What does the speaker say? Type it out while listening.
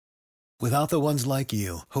Without the ones like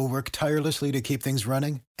you, who work tirelessly to keep things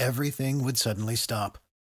running, everything would suddenly stop.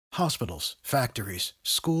 Hospitals, factories,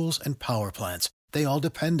 schools, and power plants, they all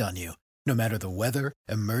depend on you. No matter the weather,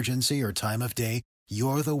 emergency, or time of day,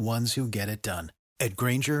 you're the ones who get it done. At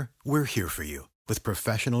Grainger, we're here for you with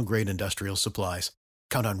professional-grade industrial supplies.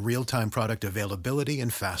 Count on real-time product availability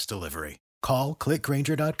and fast delivery. Call, click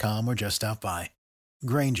Grainger.com, or just stop by.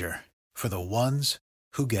 Grainger, for the ones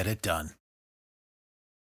who get it done.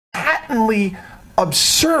 Patently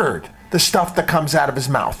absurd, the stuff that comes out of his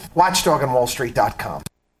mouth. WatchdogOnWallStreet.com.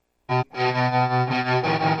 Welcome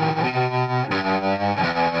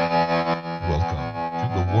to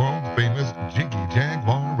the world-famous Jiggy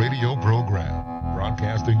Jaguar radio program,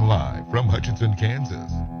 broadcasting live from Hutchinson,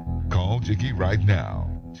 Kansas. Call Jiggy right now,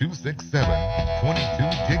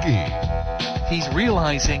 267-22-JIGGY. He's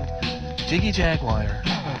realizing Jiggy Jaguar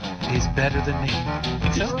is better than me.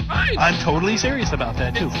 So I'm totally serious about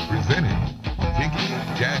that, too. Presenting Jiggy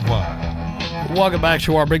Jaguar. Welcome back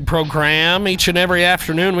to our big program. Each and every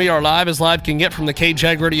afternoon, we are live as live can get from the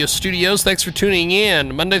KJAG Radio Studios. Thanks for tuning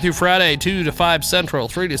in. Monday through Friday, 2 to 5 Central,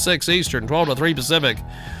 3 to 6 Eastern, 12 to 3 Pacific,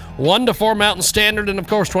 1 to 4 Mountain Standard, and, of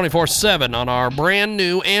course, 24/7 on our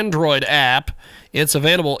brand-new Android app. It's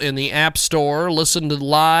available in the App Store. Listen to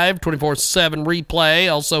live, 24/7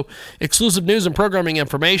 replay. Also, exclusive news and programming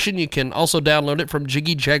information. You can also download it from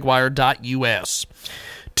jiggyjaguar.us.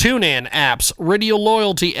 TuneIn apps, radio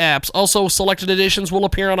loyalty apps. Also, selected editions will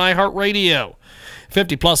appear on iHeartRadio.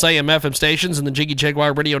 50-plus AM/FM stations in the Jiggy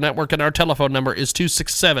Jaguar Radio Network, and our telephone number is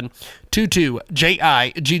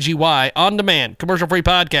 267-22-JIGGY. On demand, commercial-free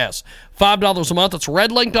podcasts. $5 a month. It's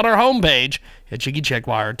red-linked on our homepage at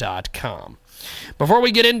jiggyjaguar.com. Before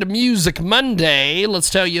we get into Music Monday,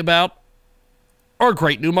 let's tell you about our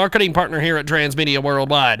great new marketing partner here at Transmedia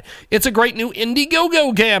Worldwide. It's a great new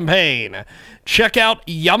Indiegogo campaign. Check out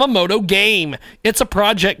Yamamoto Game. It's a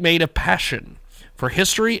project made of passion for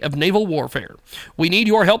history of naval warfare. We need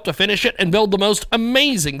your help to finish it and build the most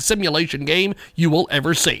amazing simulation game you will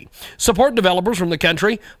ever see. Support developers from the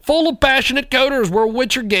country full of passionate coders where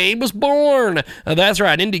Witcher game was born. That's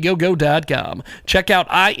right, Indiegogo.com. Check out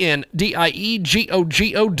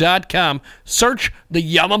INDIEGOGO.com. Search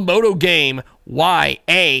the Yamamoto Game, YAMATO.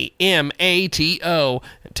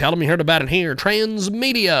 Tell them you heard about it here,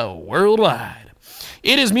 Transmedia Worldwide.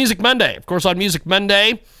 It is Music Monday. Of course, on Music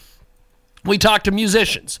Monday, we talk to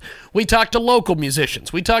musicians. We talk to local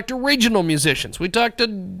musicians. We talk to regional musicians. We talk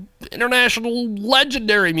to international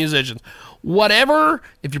legendary musicians. Whatever,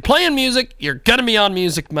 if you're playing music, you're going to be on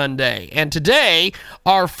Music Monday. And today,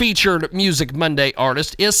 our featured Music Monday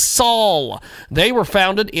artist is Saul. They were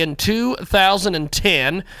founded in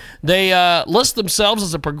 2010. They list themselves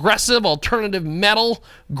as a progressive alternative metal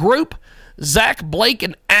group. Zach, Blake,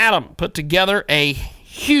 and Adam put together a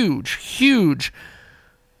huge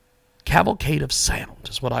cavalcade of sound,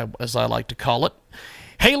 as I like to call it.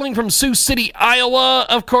 Hailing from Sioux City, Iowa,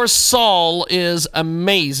 of course, Saul is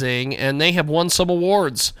amazing, and they have won some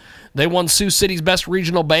awards. They won Sioux City's Best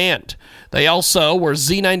Regional Band. They also were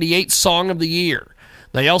Z98 Song of the Year.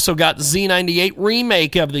 They also got Z98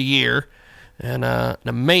 Remake of the Year, and an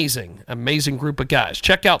amazing group of guys.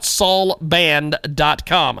 Check out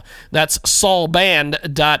saulband.com. That's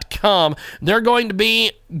saulband.com. They're going to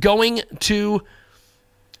be going to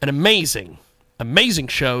an amazing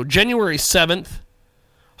show, January 7th,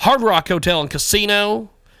 Hard Rock Hotel and Casino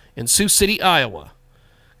in Sioux City, Iowa.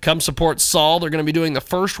 Come support Saul. They're going to be doing the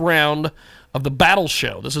first round of the Battle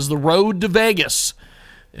Show. This is the Road to Vegas.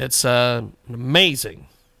 It's an amazing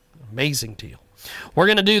deal. We're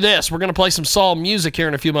going to do this. We're going to play some Saul music here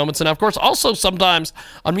in a few moments. And, of course, also sometimes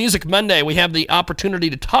on Music Monday, we have the opportunity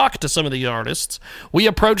to talk to some of the artists. We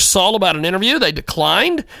approached Saul about an interview. They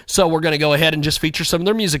declined, so we're going to go ahead and just feature some of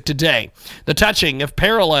their music today. The Touching of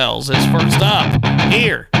Parallels is first up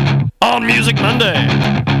here on Music Monday.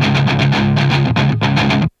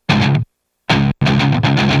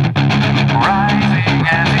 Rising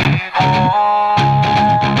as equal,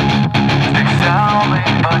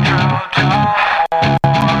 excelling but true to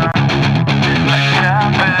war, like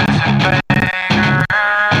tempest and beggars,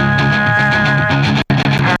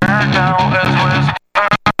 heard now as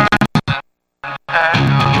whispers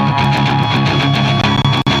echo.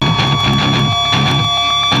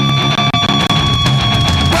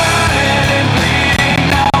 Burning and bleeding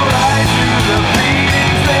now.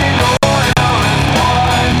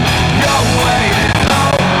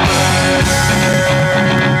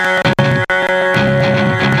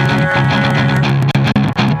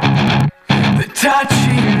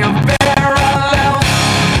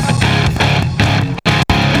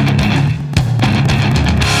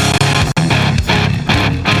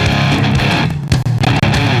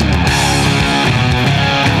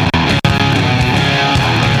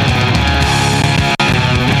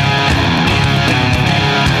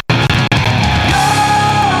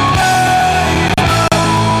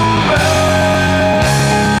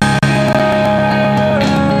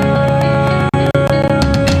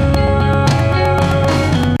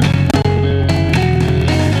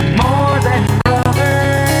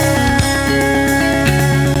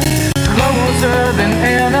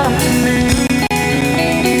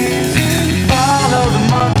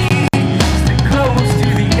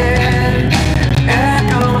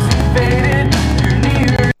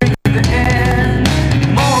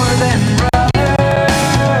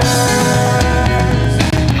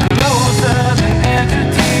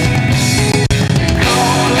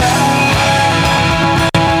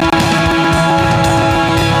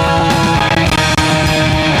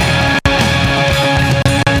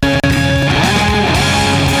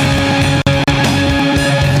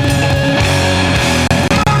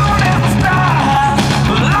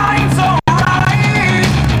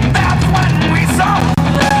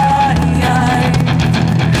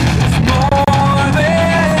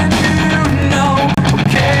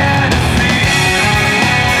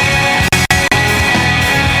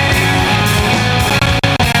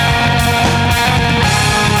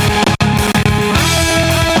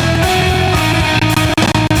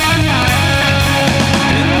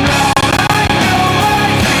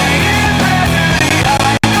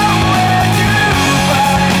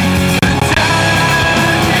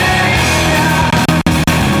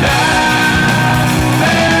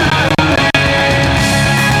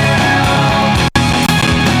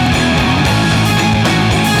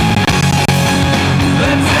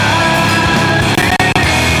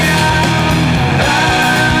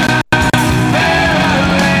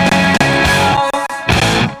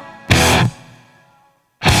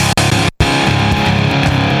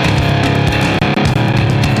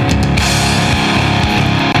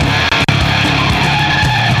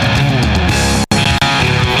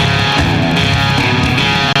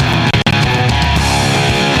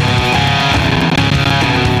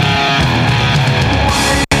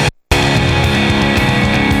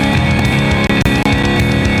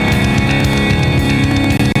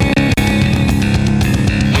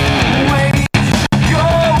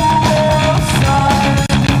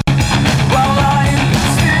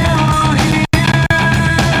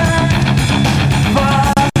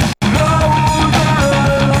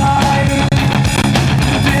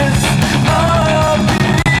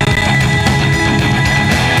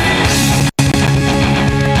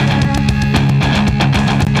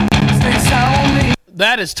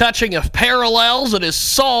 That is touching of parallels. It is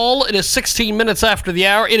Saul. It is 16 minutes after the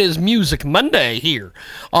hour. It is Music Monday here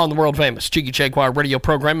on the world-famous Jiggy Jaguar radio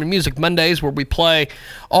program. And Music Mondays where we play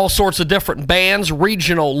all sorts of different bands,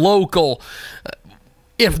 regional, local.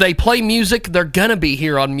 If they play music, they're going to be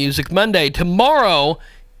here on Music Monday. Tomorrow,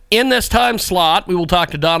 in this time slot, we will talk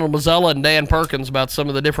to Donald Mazzella and Dan Perkins about some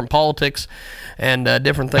of the different politics and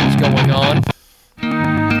different things going on.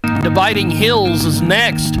 Dividing Hills is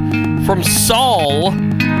next from Saul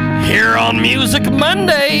here on Music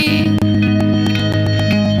Monday.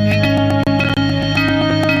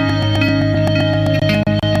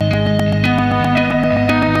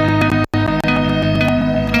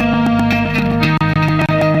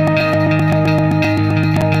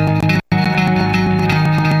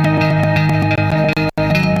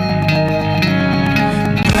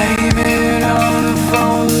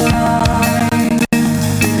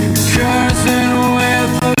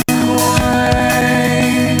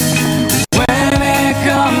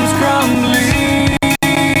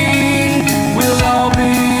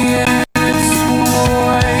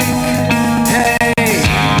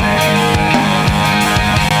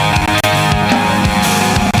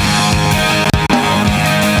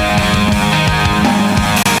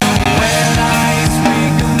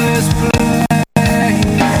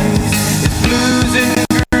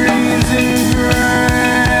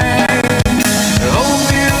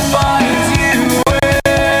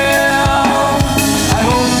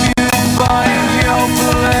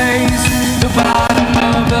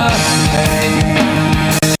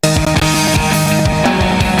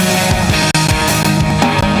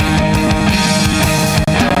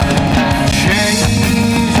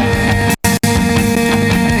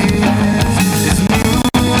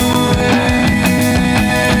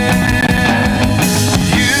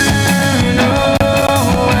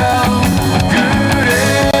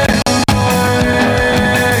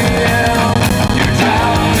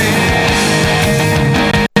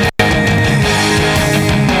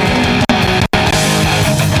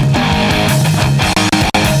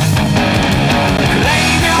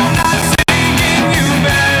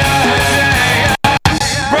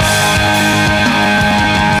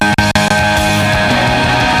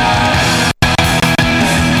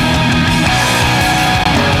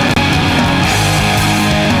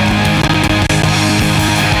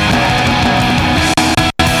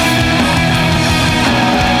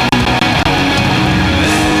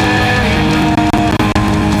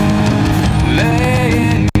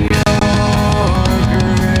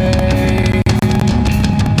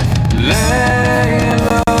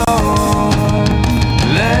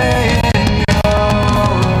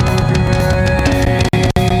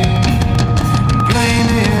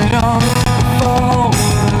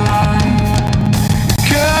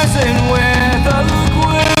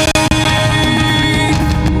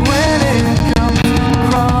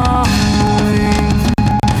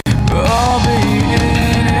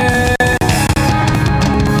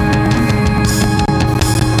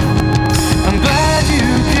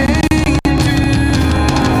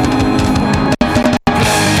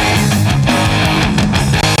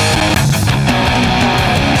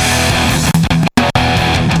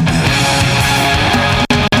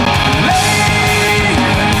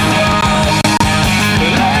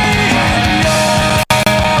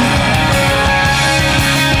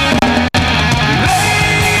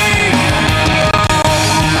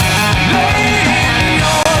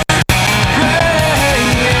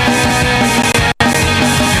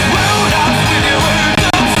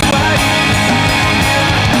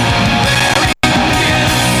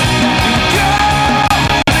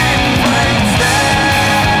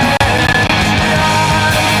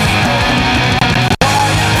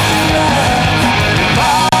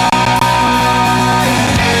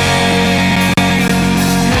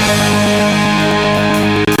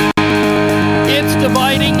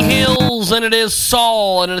 And it is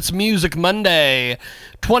Saul, and it's Music Monday.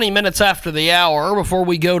 20 minutes after the hour before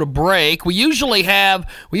we go to break. We usually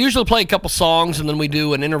play a couple songs, and then we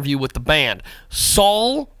do an interview with the band.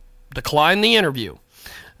 Saul declined the interview.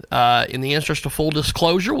 In the interest of full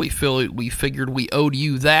disclosure, we figured we owed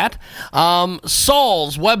you that.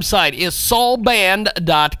 Saul's website is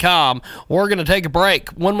saulband.com. We're going to take a break.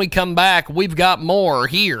 When we come back, we've got more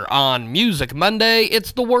here on Music Monday.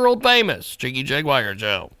 It's the world famous Jiggy Jaguar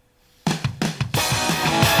Show.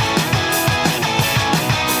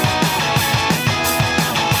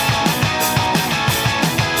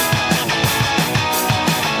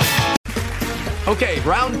 Okay,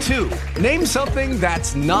 round two. Name something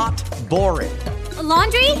that's not boring. A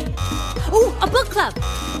laundry? Ooh, a book club.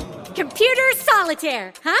 Computer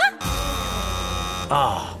solitaire, huh?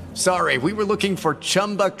 Ah, Sorry, we were looking for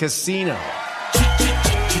Chumba Casino.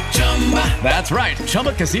 That's right.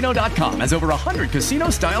 ChumbaCasino.com has over 100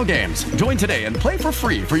 casino-style games. Join today and play for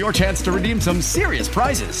free for your chance to redeem some serious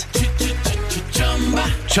prizes.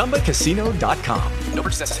 ChumbaCasino.com. No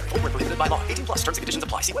purchase necessary. Void where prohibited by law. 18+ terms and conditions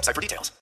apply. See website for details.